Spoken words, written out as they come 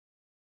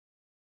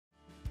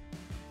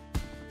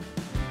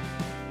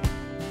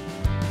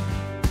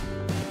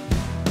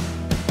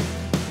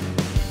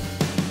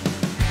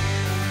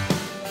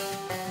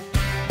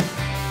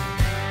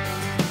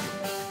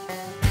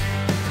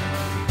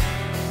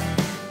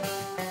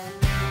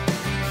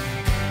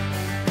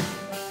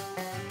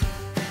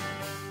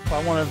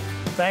I want to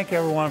thank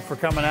everyone for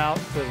coming out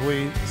as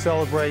we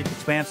celebrate the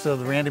expansion of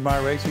the Randy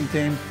Meyer Racing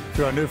team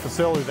to our new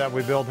facility that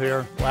we built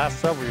here. The last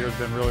several years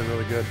have been really,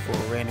 really good for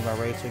Randy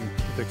Meyer Racing.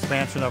 The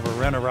expansion of our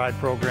rent-a-ride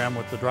program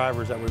with the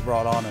drivers that we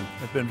brought on, and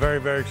it's been very,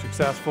 very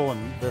successful,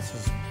 and this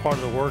is part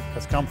of the work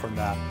that's come from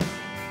that.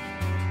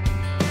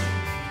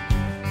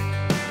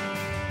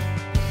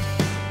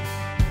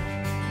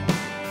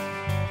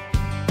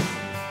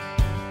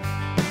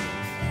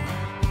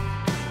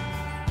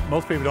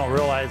 Most people don't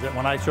realize that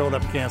when I showed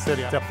up in Kansas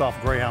City, I stepped off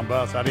a Greyhound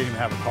bus. I didn't even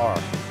have a car.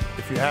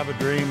 If you have a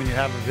dream and you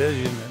have a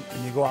vision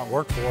and you go out and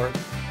work for it,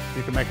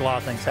 you can make a lot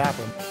of things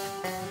happen.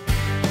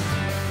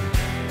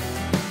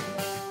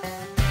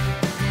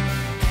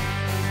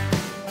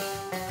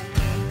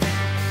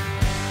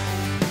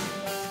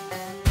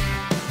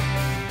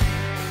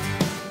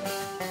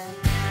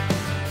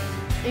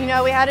 You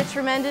know, we had a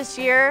tremendous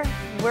year.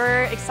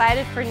 We're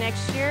excited for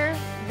next year.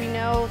 We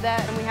know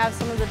that we have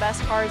some of the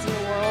best cars in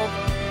the world.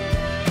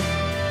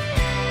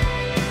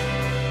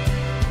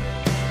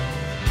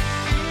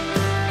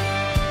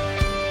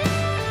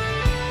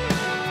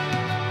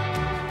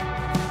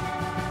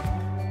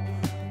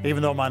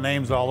 Even though my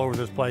name's all over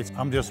this place,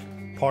 I'm just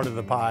part of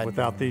the pie.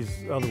 Without these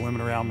other women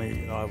around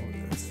me, you know,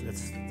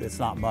 it's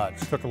not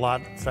much. It took a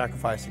lot of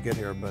sacrifice to get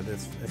here, but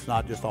it's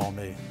not just all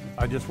me.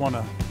 I just want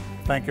to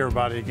thank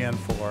everybody again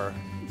for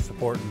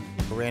supporting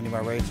Randy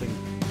Meyer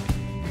Racing.